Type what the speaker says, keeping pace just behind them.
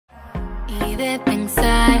de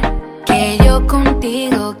pensar que yo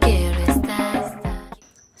contigo quiero estar.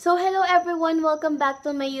 So hello everyone, welcome back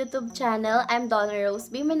to my YouTube channel. I'm Donna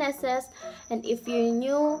Miniso, and if you're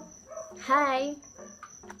new, hi!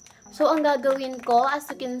 So ang gagawin ko, as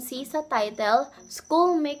you can see sa title,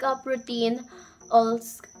 school makeup routine or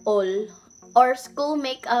school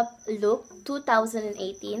makeup look 2018.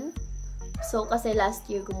 So kasi last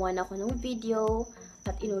year gumawa na ako ng video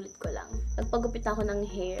at inulit ko lang. Nagpagupit ako ng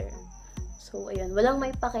hair. So, ayun. Walang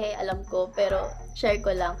may pakialam ko, pero share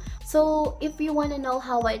ko lang. So, if you wanna know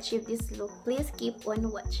how I achieve this look, please keep on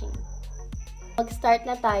watching. Mag-start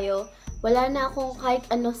na tayo. Wala na akong kahit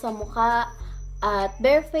ano sa mukha. At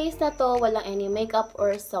bare face na to, walang any makeup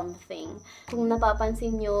or something. Kung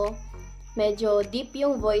napapansin nyo, medyo deep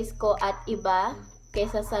yung voice ko at iba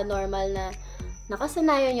kaysa sa normal na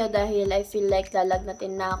nakasanayan nyo dahil I feel like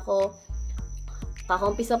lalagnatin na ako.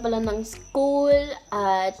 Kakaumpisa pa lang ng school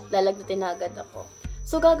at lalagnatin na agad ako.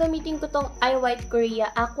 So, gagamitin ko tong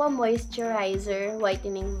IwhiteKorea AQUA Moisturizer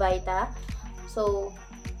Whitening Vita. So,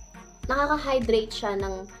 nakaka-hydrate siya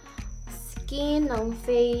ng skin, ng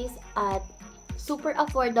face, at super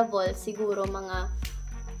affordable. Siguro mga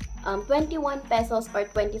 21 pesos or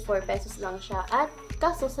 24 pesos lang siya. At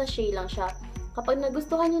kaso sachet lang siya. Kapag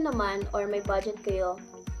nagustuhan nyo naman or may budget kayo,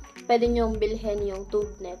 pwede nyong bilhin yung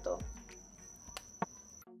tube neto.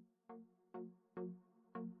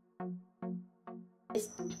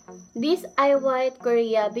 This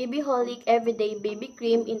IwhiteKorea BB HOLIC Everyday BB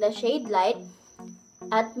Cream in the shade Light.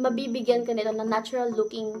 At mabibigyan ka nito ng natural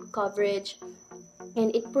looking coverage. And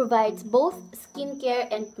it provides both skincare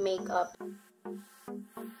and makeup.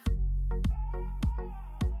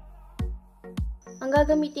 Ang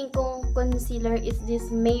gagamitin kong concealer is this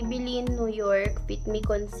Maybelline New York FIT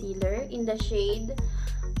Concealer in the shade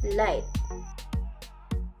Light.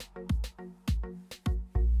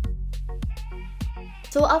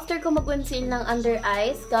 So, after ko mag-conceal ng under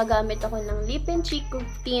eyes, gagamit ako ng lip and cheek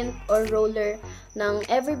tint or roller ng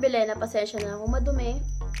Everyday na pasensya na kung madumi.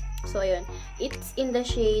 So, ayun. It's in the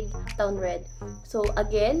shade Town Red. So,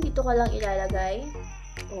 again, dito ka lang ilalagay.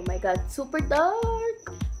 Oh my God, super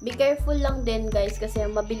dark! Be careful lang din, guys, kasi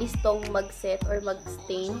mabilis tong mag-set or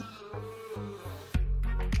mag-stain.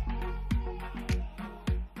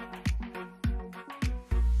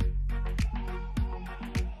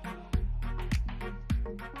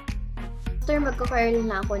 After, magka-curl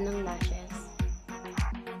na ako ng lashes.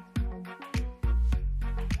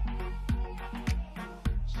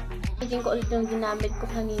 Tingin ko ulit yung ginamit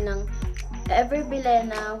ko kaninang Everyday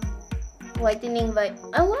na whitening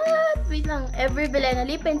Wait lang. Everyday na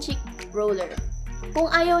lip and cheek roller.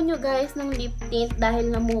 Kung ayaw nyo guys ng lip tint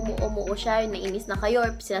dahil namumuo-muo siya, nainis na kayo,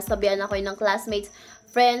 or sinasabihan na kayo ng classmates,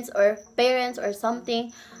 friends, or parents, or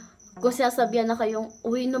something, kung sinasabihan na kayong,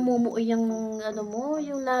 uy, namumuo yung,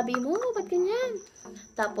 yung labi mo, ba't ganyan?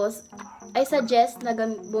 Tapos, I suggest na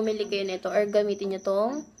bumili kayo nito or gamitin nyo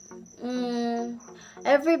tong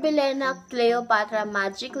Everyday na Cleopatra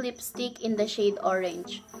Magic Lipstick in the shade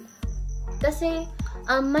Orange. Kasi,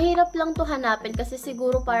 mahirap lang to hanapin kasi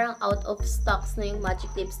siguro parang out of stocks na yung magic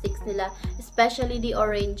lipsticks nila, especially the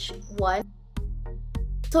orange one.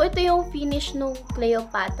 So, ito yung finish nung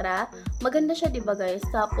Cleopatra. Maganda siya, diba guys?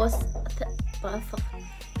 Tapos,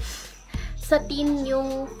 satin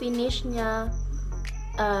yung finish niya.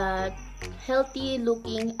 Healthy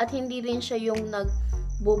looking. At hindi rin siya yung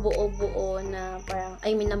nagbubuo-buo na parang,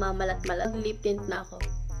 namamalat-malat. Lip tint na ako.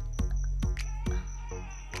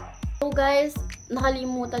 So guys,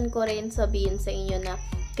 nakalimutan ko rin sabihin sa inyo na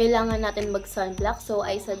kailangan natin mag-sunblock. So,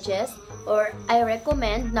 I suggest or I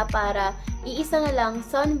recommend na para iisa na lang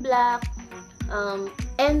sunblock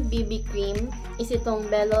and BB cream is itong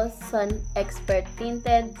Bello Sun Expert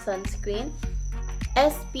Tinted Sunscreen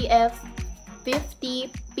SPF 50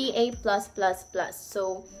 PA+++.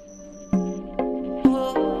 So,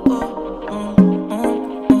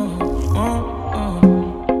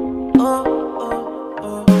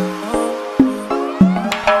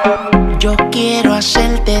 yo quiero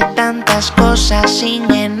hacerte tantas cosas sin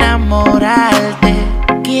enamorarte.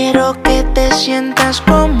 Quiero que te sientas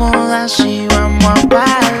cómoda si vamos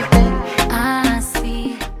aparte.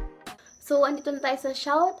 Así. So, andito na tayo sa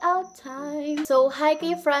shoutout time. So, hi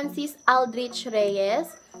kay Francis Aldrich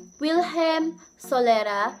Reyes, Wilhelm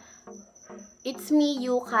Solera, it's me,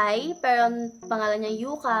 Yukay, pero pangalan niya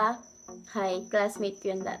Yuka. Hi, classmate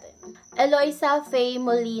ko yun dati. Eloisa Faye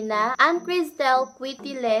Molina, Ann Cristel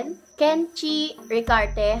Quitilen, Kenchi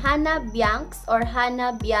Ricarte, Hannah Bianx or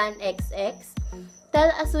Hannah Bian XX,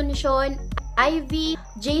 Tel Asuncion, Ivy,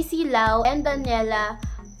 JC Lau, and Daniela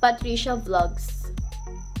Patricia Vlogs.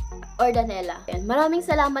 Ordanela. Maraming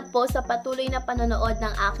salamat po sa patuloy na panonood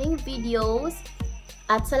ng aking videos.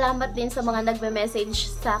 At salamat din sa mga nagme-message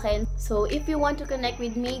sa akin. So, if you want to connect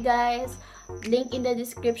with me, guys, link in the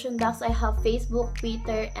description box. I have Facebook,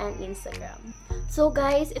 Twitter, and Instagram. So,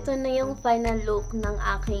 guys, ito na yung final look ng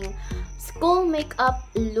aking school makeup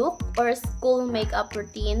look or school makeup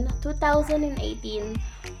routine 2018.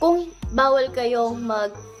 Kung bawal kayong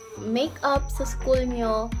mag-makeup sa school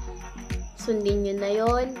nyo, sundin nyo na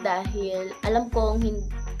yon dahil alam kong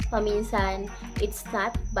paminsan it's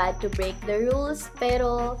not bad to break the rules,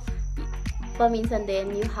 pero paminsan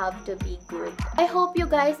din you have to be good. I hope you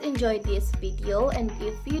guys enjoyed this video, and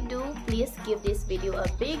if you do, please give this video a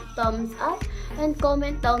big thumbs up and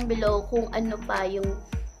comment down below kung ano pa yung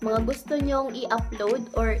mga gusto nyong i-upload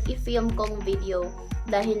or i-film kong video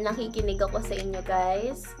dahil nakikinig ako sa inyo,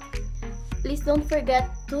 guys. Please don't forget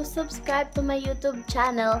to subscribe to my YouTube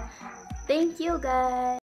channel. Thank you, guys!